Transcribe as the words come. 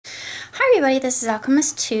Hi everybody, this is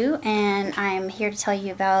Alchemist2 and I'm here to tell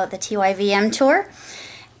you about the TYVM tour,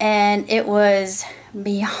 and it was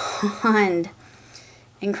beyond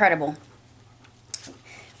incredible.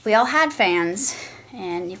 We all had fans,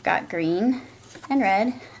 and you've got green and red.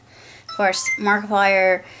 Of course,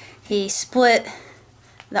 Markiplier, he split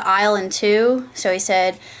the aisle in two, so he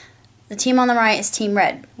said the team on the right is Team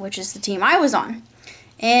Red, which is the team I was on,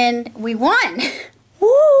 and we won!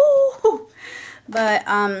 Woo! But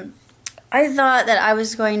I thought that I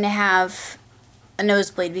was going to have a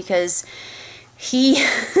nosebleed because he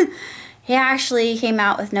he actually came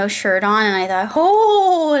out with no shirt on, and I thought,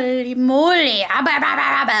 holy moly,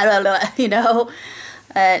 you know,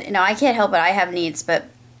 I can't help it. I have needs, but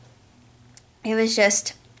it was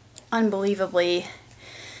just unbelievably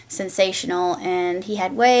sensational. And he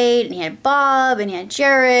had Wade, and he had Bob, and he had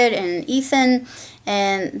Jared, and Ethan,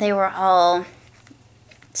 and they were all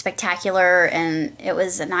spectacular, and it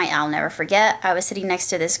was a night I'll never forget. I was sitting next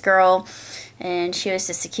to this girl, and she was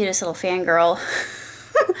just the cutest little fangirl.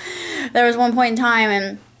 There was one point in time,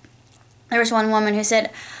 and there was one woman who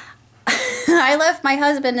said, I left my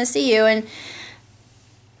husband to see you, and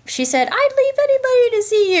she said, I'd leave anybody to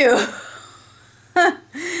see you.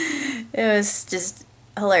 It was just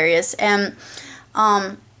hilarious. And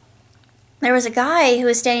there was a guy who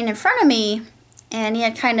was standing in front of me, and he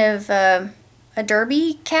had kind of a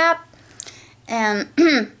derby cap, and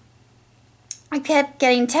I kept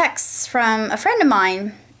getting texts from a friend of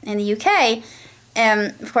mine in the UK,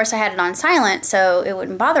 and of course I had it on silent so it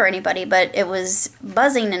wouldn't bother anybody, but it was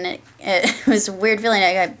buzzing, and it was a weird feeling.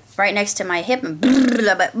 I got right next to my hip, and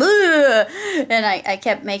I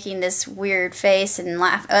kept making this weird face and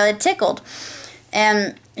laugh. It tickled.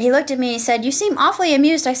 And he looked at me and he said, "You seem awfully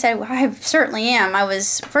amused." I said, "Well, I certainly am."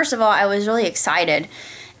 First of all, I was really excited.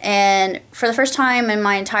 And for the first time in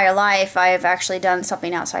my entire life, I've actually done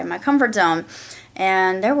something outside my comfort zone.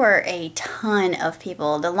 And there were a ton of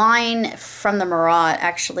people. The line from the Marat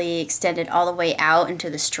actually extended all the way out into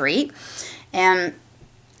the street. And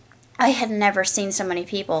I had never seen so many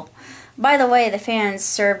people. By the way, the fans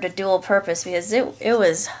served a dual purpose, because it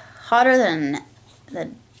was hotter than the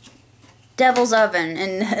devil's oven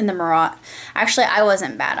in the Marat. Actually, I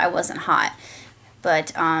wasn't bad. I wasn't hot.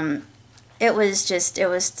 But it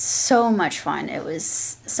was so much fun. It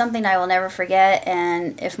was something I will never forget.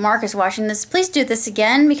 And if Mark is watching this, please do this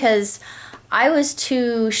again, because I was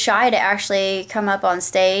too shy to actually come up on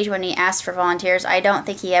stage when he asked for volunteers. I don't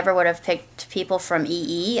think he ever would have picked people from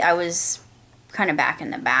EE. I was kind of back in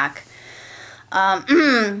the back. But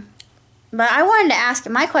I wanted to ask,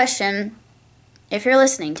 my question, if you're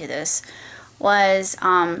listening to this, was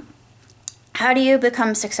how do you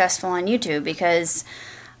become successful on YouTube? Because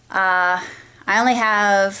I only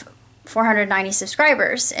have 490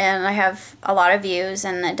 subscribers, and I have a lot of views,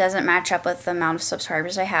 and it doesn't match up with the amount of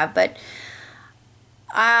subscribers I have. But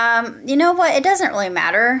you know what? It doesn't really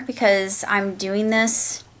matter, because I'm doing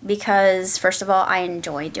this because, first of all, I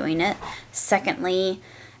enjoy doing it. Secondly,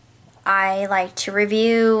 I like to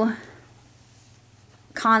review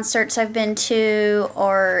concerts I've been to,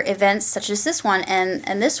 or events such as this one,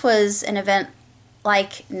 and this was an event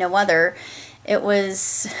like no other. It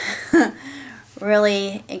was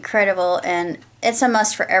really incredible, and it's a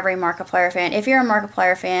must for every Markiplier fan. If you're a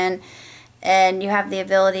Markiplier fan and you have the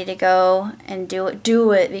ability to go and do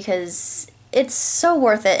it, because it's so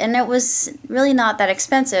worth it, and it was really not that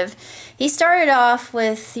expensive. He started off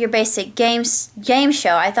with your basic game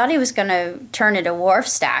show. I thought he was going to turn it a wharf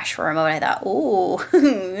stash for a moment. I thought, ooh,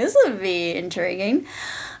 this would be intriguing.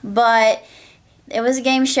 But it was a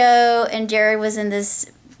game show, and Jared was in this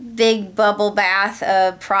big bubble bath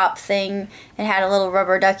prop thing. It had a little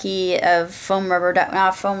rubber ducky of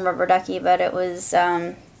not foam rubber ducky, but it was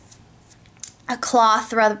a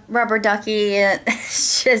cloth rubber ducky.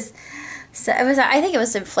 It's just, so it was, I think it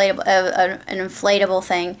was inflatable, an inflatable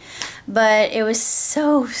thing, but it was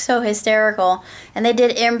so hysterical. And they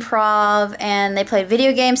did improv, and they played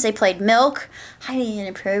video games. They played Milk, highly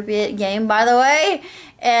inappropriate game, by the way.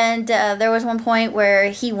 And there was one point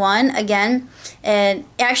where he won again, and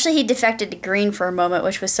actually he defected to green for a moment,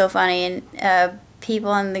 which was so funny. And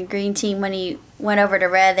people on the green team, when he went over to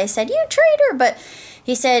red, they said, "You traitor!" But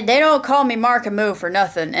he said, "They don't call me Mark and Moo for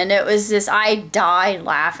nothing." And it was just, I died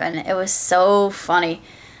laughing. It was so funny.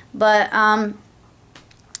 But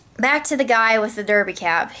back to the guy with the derby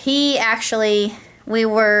cap. He actually, we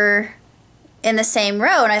were in the same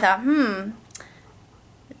row, and I thought,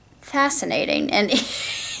 fascinating. And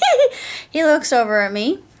he looks over at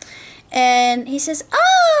me, and he says,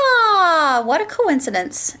 "Ah, what a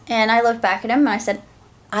coincidence." And I looked back at him, and I said,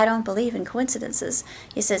 I don't believe in coincidences.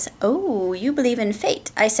 He says, oh, you believe in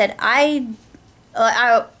fate. I said,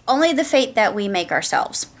 only the fate that we make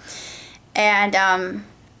ourselves. And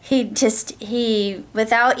he,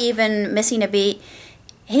 without even missing a beat,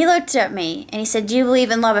 he looked at me and he said, do you believe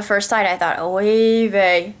in love at first sight? I thought, oh,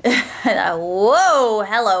 I thought, whoa,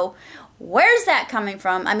 hello. Where's that coming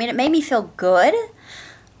from? I mean, it made me feel good,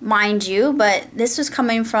 mind you, but this was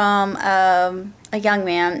coming from a young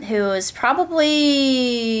man who was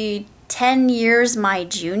probably 10 years my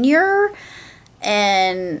junior,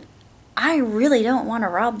 and I really don't want to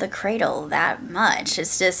rob the cradle that much.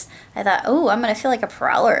 It's just, I thought, oh, I'm going to feel like a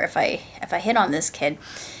prowler if I hit on this kid.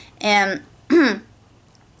 And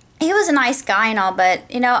he was a nice guy and all, but,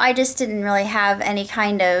 you know, I just didn't really have any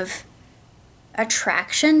kind of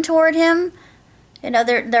attraction toward him. You know,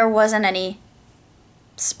 there wasn't any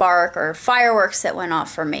spark or fireworks that went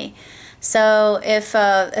off for me. So if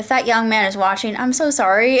that young man is watching, I'm so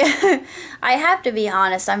sorry. I have to be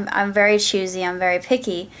honest. I'm very choosy. I'm very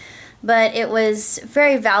picky. But it was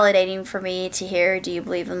very validating for me to hear, do you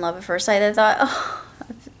believe in love at first sight? I thought, oh,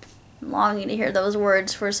 I've been longing to hear those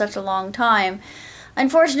words for such a long time.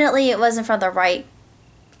 Unfortunately, it wasn't from the right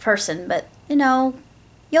person, but, you know,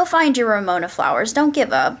 you'll find your Ramona flowers. Don't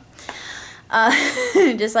give up.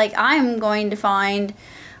 Just like I'm going to find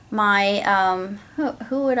my,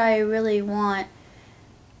 who would I really want?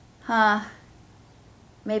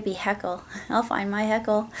 Maybe Heckle. I'll find my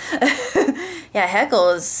Heckle. Yeah,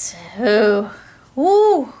 Heckle is, ooh.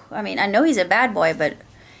 I mean, I know he's a bad boy, but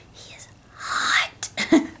he is hot.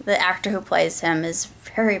 The actor who plays him is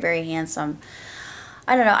very, very handsome.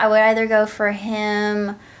 I don't know. I would either go for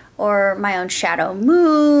him or my own shadow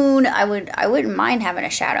moon. I wouldn't mind having a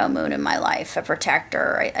shadow moon in my life, a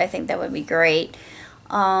protector. I think that would be great.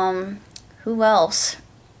 Who else?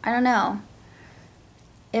 I don't know.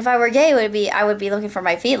 If I were gay, I would be looking for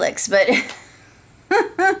my Felix, but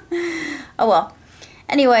oh well.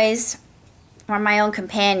 Anyways, or my own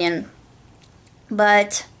companion.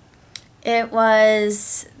 But it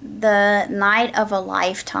was the night of a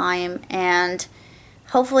lifetime, and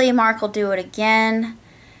hopefully Mark will do it again.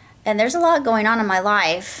 And there's a lot going on in my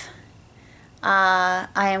life. I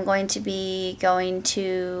am going to be going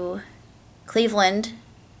to Cleveland,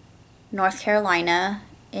 North Carolina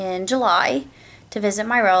in July to visit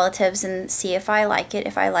my relatives and see if I like it.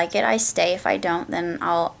 If I like it, I stay. If I don't, then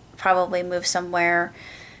I'll probably move somewhere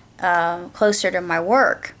closer to my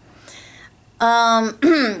work.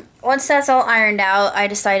 Once that's all ironed out, I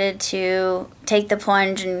decided to take the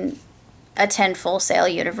plunge and attend Full Sail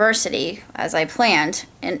University as I planned.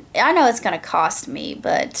 And I know it's going to cost me,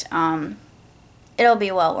 but it'll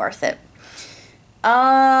be well worth it.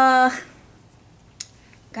 Gonna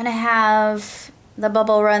have the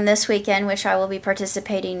bubble run this weekend, which I will be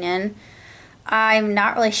participating in. I'm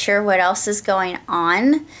not really sure what else is going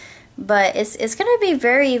on, but it's going to be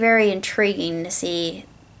very, very intriguing to see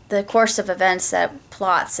the course of events that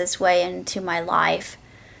plots its way into my life.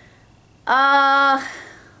 Let's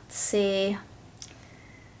see.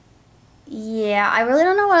 Yeah, I really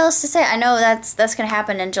don't know what else to say. I know that's going to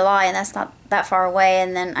happen in July, and that's not that far away,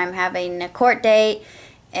 and then I'm having a court date,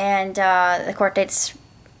 and the court date's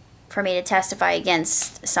for me to testify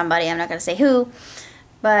against somebody. I'm not going to say who,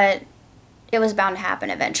 but it was bound to happen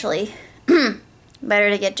eventually. Better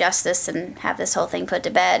to get justice and have this whole thing put to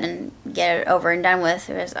bed and get it over and done with,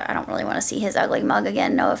 because I don't really want to see his ugly mug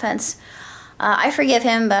again, no offense. I forgive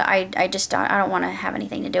him, but I just don't want to have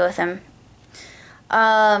anything to do with him.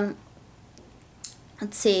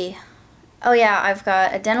 Let's see. Oh yeah, I've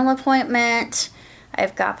got a dental appointment,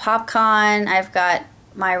 I've got popcorn, I've got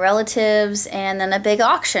my relatives, and then a big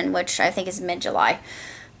auction, which I think is mid-July.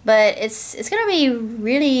 But it's going to be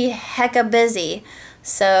really hecka busy.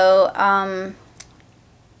 So, I'll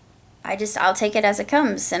take it as it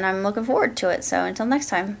comes, and I'm looking forward to it. So until next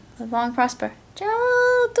time, live long, prosper.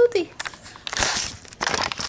 Ciao tutti!